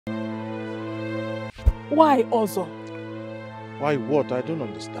Why, Ozo? Why what? I don't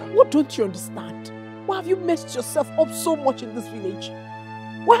understand. What don't you understand? Why have you messed yourself up so much in this village?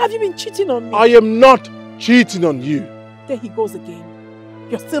 Why have you been cheating on me? I am not cheating on you. There he goes again.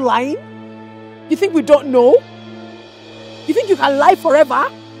 You're still lying? You think we don't know? You think you can lie forever?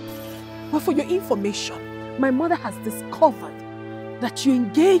 Well, for your information, my mother has discovered that you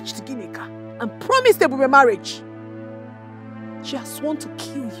engaged Ginika and promised a marriage. She has sworn to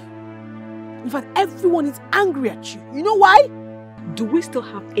kill you. In fact, everyone is angry at you. You know why? Do we still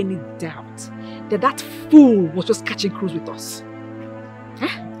have any doubt that that fool was just catching cruise with us? Huh?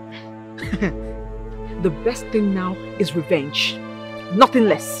 The best thing now is revenge. Nothing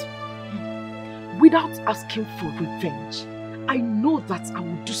less. Without asking for revenge, I know that I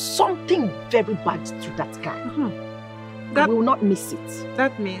will do something very bad to that guy. I will not miss it.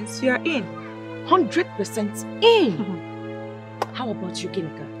 That means you are in. 100% in. How about you,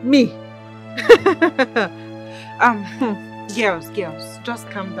 Ginika? Me? Girls, just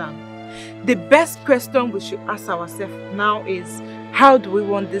calm down. The best question we should ask ourselves now is, how do we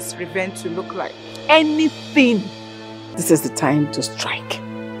want this revenge to look like? Anything. This is the time to strike.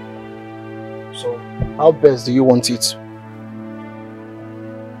 So, how best do you want it?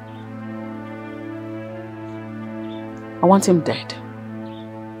 I want him dead.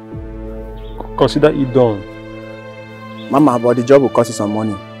 Consider it done. Mama, but the job will cost you some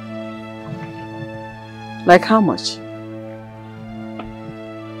money. Like how much?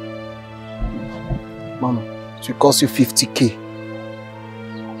 Mama, it will cost you 50K.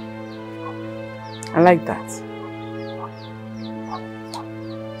 I like that.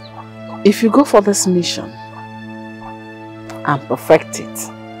 If you go for this mission and perfect it,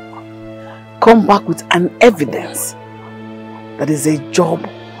 come back with an evidence that is a job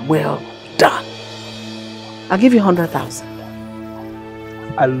well done, I'll give you 100,000.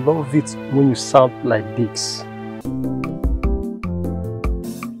 I love it when you sound like this.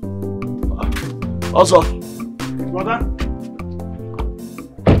 Also, brother?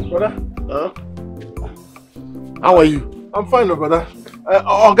 How are you? I'm fine, brother.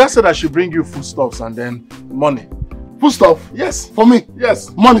 Oga said I should bring you foodstuffs and then money. Foodstuff? Yes. For me?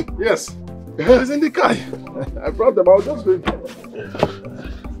 Yes. Money? Yes. It's in the car. I brought them. I was just going.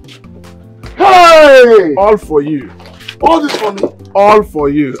 Hey! All for you. All this for me? All for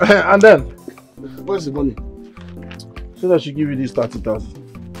you. And then, where's the money? So I should give you this 30,000.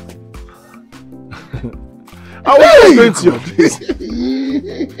 I was going to your place.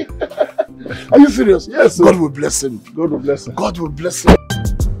 Are you serious? Yes, sir. God will bless him. God will bless him. God will bless him.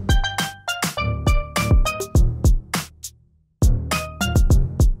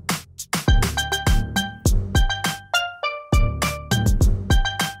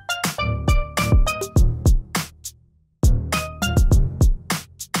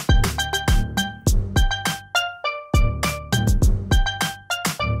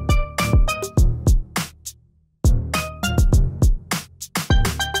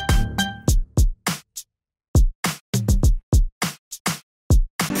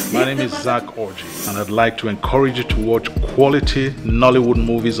 My name is Oji, and I'd like to encourage you to watch quality Nollywood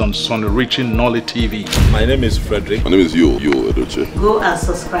movies on SUNYRICHY NollyTV. My name is Frederick. My name is Yul Edochie. Go and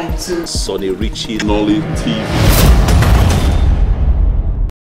subscribe to SUNYRICHY NollyTV.